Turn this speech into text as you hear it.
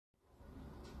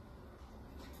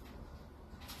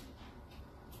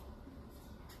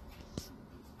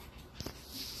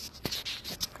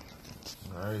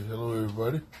Alright, hello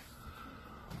everybody.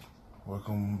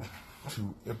 Welcome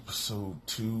to episode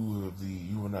 2 of the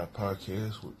You and I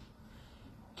podcast with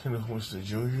Kenneth Winston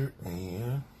Jr.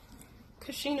 and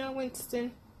Kashina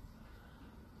Winston.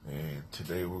 And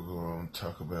today we're going to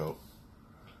talk about,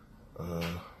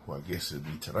 I guess it'd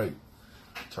be tonight,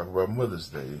 talk about Mother's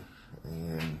Day.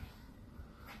 And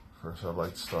first I'd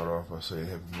like to start off by saying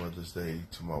Happy Mother's Day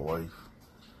to my wife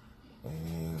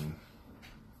and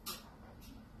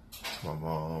to my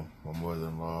mom, my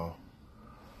mother-in-law,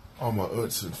 all my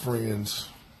aunts and friends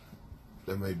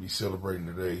that may be celebrating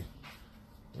today.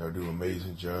 Y'all do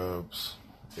amazing jobs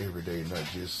every day, not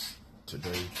just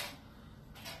today.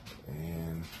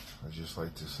 And I just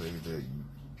like to say that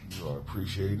you are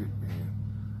appreciated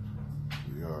and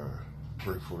we are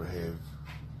grateful to have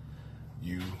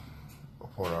you a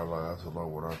part of our lives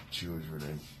along with our children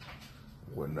and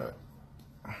whatnot.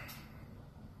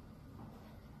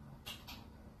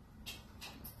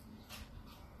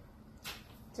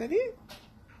 Is that it?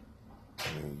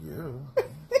 Yeah.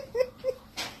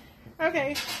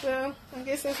 Okay, so I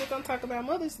guess since we're going to talk about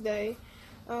Mother's Day,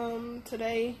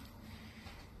 today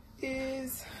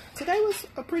was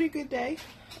a pretty good day.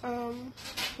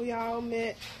 We all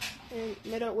met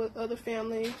up with other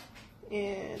family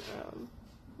and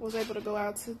was able to go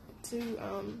out to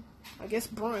I guess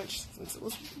brunch since it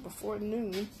was before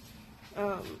noon.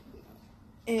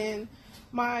 And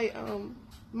my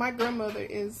grandmother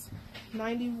is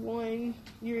 91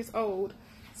 years old,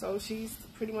 so she's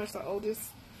pretty much the oldest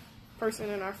person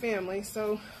in our family.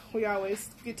 So we always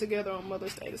get together on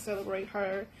Mother's Day to celebrate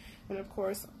her, and of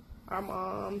course our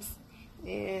moms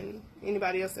and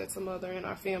anybody else that's a mother in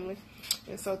our family.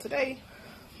 And so today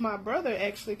my brother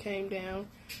actually came down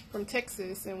from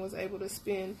Texas and was able to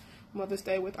spend Mother's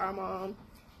Day with our mom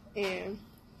and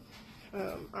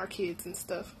our kids and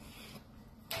stuff.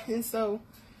 And so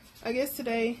I guess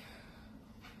today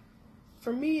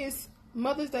for me it's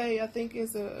Mother's Day. I think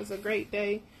is a great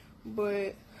day,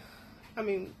 but I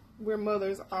mean we're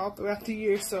mothers all throughout the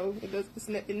year, so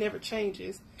it never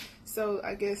changes. So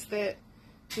I guess that,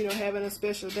 you know, having a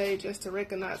special day just to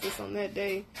recognize us on that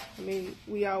day, I mean,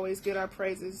 we always get our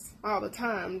praises all the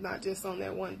time, not just on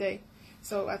that one day.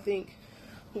 So I think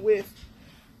with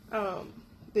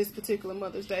this particular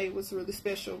Mother's Day was really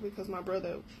special because my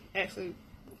brother actually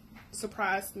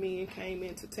surprised me and came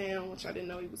into town, which I didn't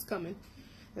know he was coming.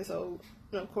 And so,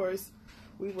 of course,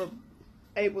 we were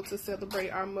able to celebrate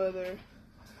our mother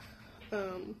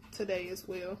today as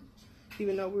well,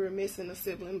 even though we were missing a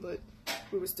sibling, but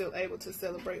we were still able to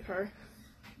celebrate her.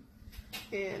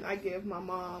 And I give my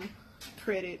mom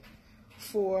credit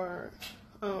for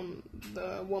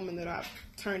the woman that I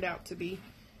turned out to be.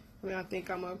 I mean, I think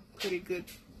I'm a pretty good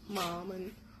mom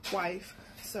and wife,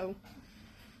 so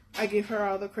I give her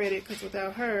all the credit because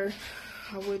without her,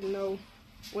 I wouldn't know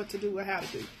what to do or how to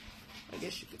do, I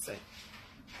guess you could say.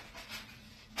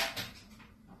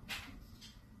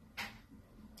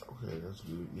 Okay, that's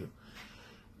good.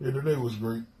 Yeah, today was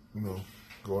great. You know,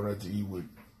 going out to eat with,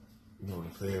 you know,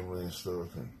 the family and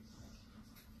stuff, and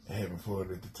having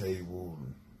fun at the table,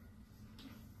 and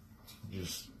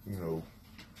just, you know,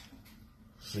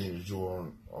 seeing the joy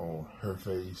on her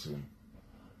face and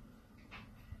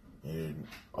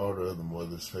all the other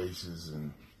mothers' faces,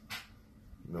 and,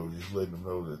 you know, just letting them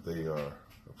know that they are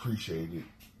appreciated,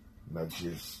 not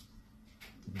just,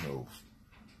 you know,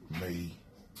 May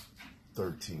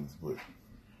 13th, but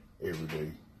every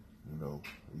day, you know,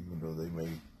 even though they may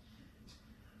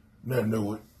not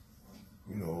know it,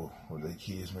 you know, or their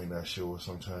kids may not show it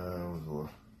sometimes, or,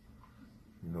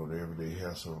 you know, the everyday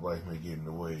hassle of life may get in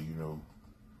the way, you know,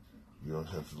 you always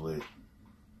have to let,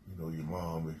 you know, your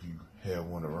mom, if you have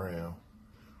one around,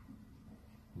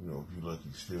 you know, if you're lucky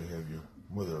to still have your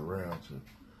mother around to,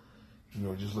 you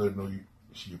know, just let her know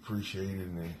she appreciated it,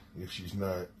 and if she's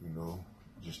not, you know,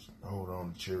 just hold on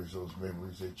and cherish those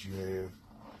memories that you have,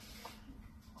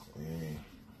 and,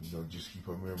 you know, just keep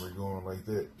her memory going like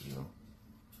that, you know.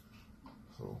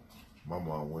 So my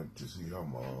mom went to see her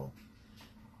mom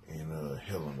in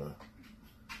Helena,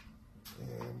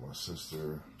 and my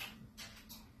sister,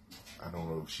 I don't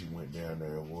know if she went down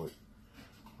there or what,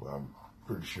 but I'm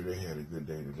pretty sure they had a good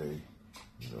day today,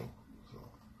 you know. So,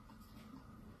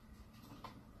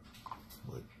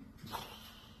 but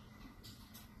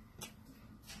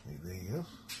anything else?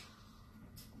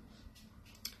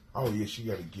 Oh yeah, she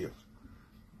got a gift.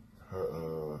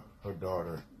 Her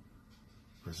daughter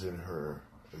presented her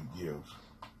a gift,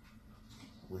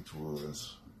 which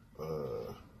was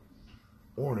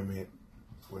ornament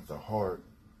with a heart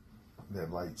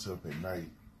that lights up at night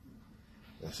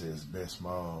that says "Best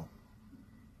Mom"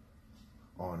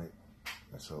 on it.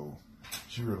 And so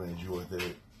she really enjoyed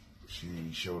that.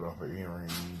 She showed off her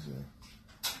earrings,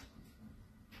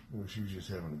 and she was just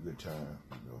having a good time,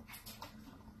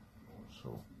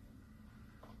 So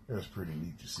it was pretty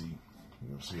neat to see,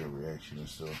 see her reaction and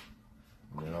stuff.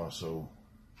 And then also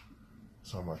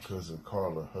saw my cousin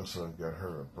Carla. Her son got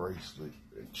her a bracelet,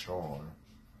 a charm,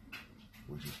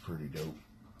 which is pretty dope.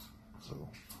 So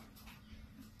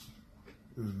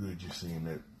it was good just seeing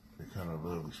that kind of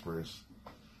love expressed,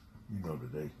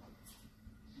 today.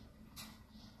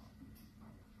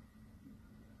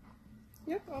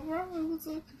 Yep, overall it was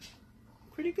a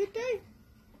pretty good day.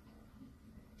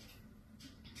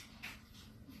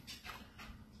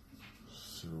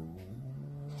 So,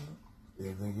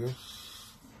 anything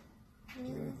else?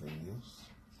 Anything else?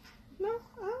 No,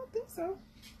 I don't think so.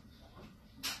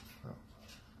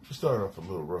 We started off a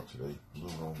little rough today. A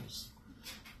little on was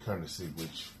kind of see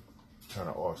which kind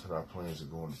of altered our plans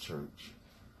of going to church.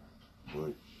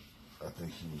 But I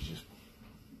think he was just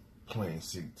playing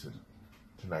sick to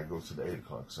not go to the 8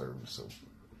 o'clock service. So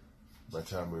by the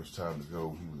time it was time to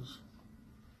go,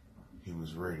 he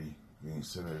was ready. He ain't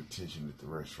sending attention at the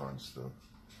restaurant and stuff,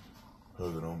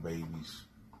 hugging on babies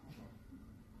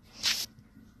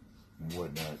and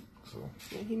whatnot. So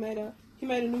yeah, he made a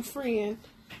new friend,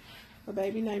 a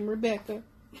baby named Rebecca,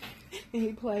 and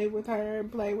he played with her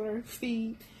and played with her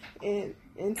feet and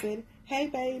said, hey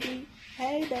baby,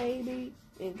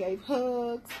 and gave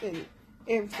hugs and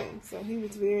everything. So he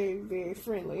was very, very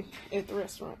friendly at the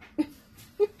restaurant.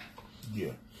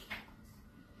 Yeah.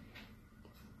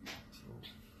 So,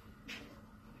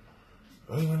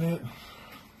 other than that,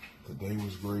 the day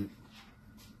was great.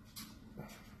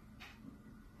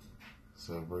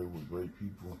 Celebrated with great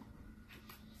people.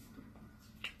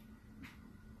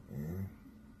 And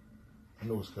I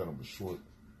know it's kind of a short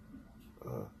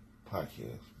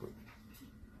podcast, but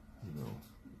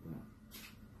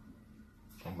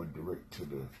I'm a direct to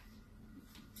the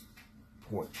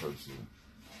point person.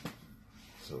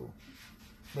 So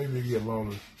maybe it get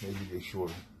longer, maybe it get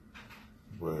shorter.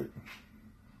 But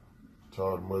to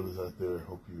all the mothers out there,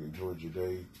 hope you enjoyed your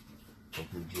day.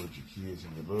 Hope you enjoyed your kids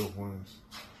and your loved ones.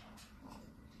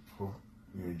 Hope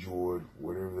you enjoyed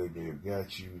whatever they may have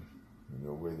got you.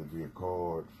 Whether it be a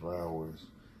card, flowers,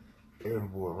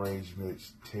 edible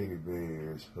arrangements, teddy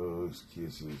bears, hugs,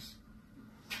 kisses.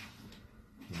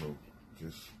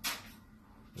 Just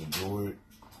enjoy it.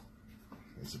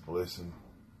 It's a blessing.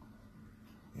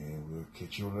 And we'll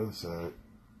catch you on the other side.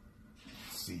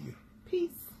 See ya.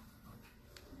 Peace.